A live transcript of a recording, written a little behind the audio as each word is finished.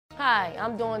Hi,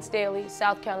 I'm Dawn Staley,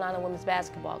 South Carolina women's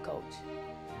basketball coach.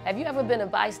 Have you ever been a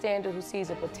bystander who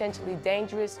sees a potentially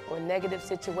dangerous or negative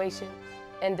situation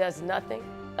and does nothing?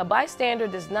 A bystander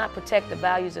does not protect the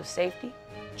values of safety,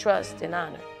 trust, and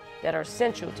honor that are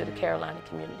central to the Carolina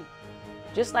community.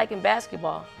 Just like in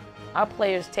basketball, our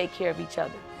players take care of each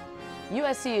other.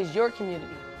 USC is your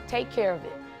community. Take care of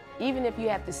it, even if you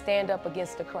have to stand up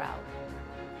against the crowd.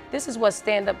 This is what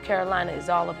Stand Up Carolina is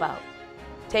all about,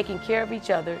 taking care of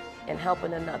each other and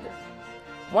helping another.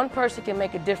 One person can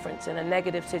make a difference in a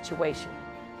negative situation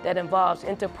that involves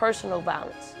interpersonal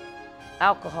violence,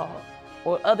 alcohol,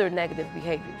 or other negative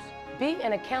behaviors. Be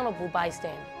an accountable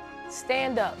bystander.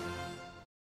 Stand up.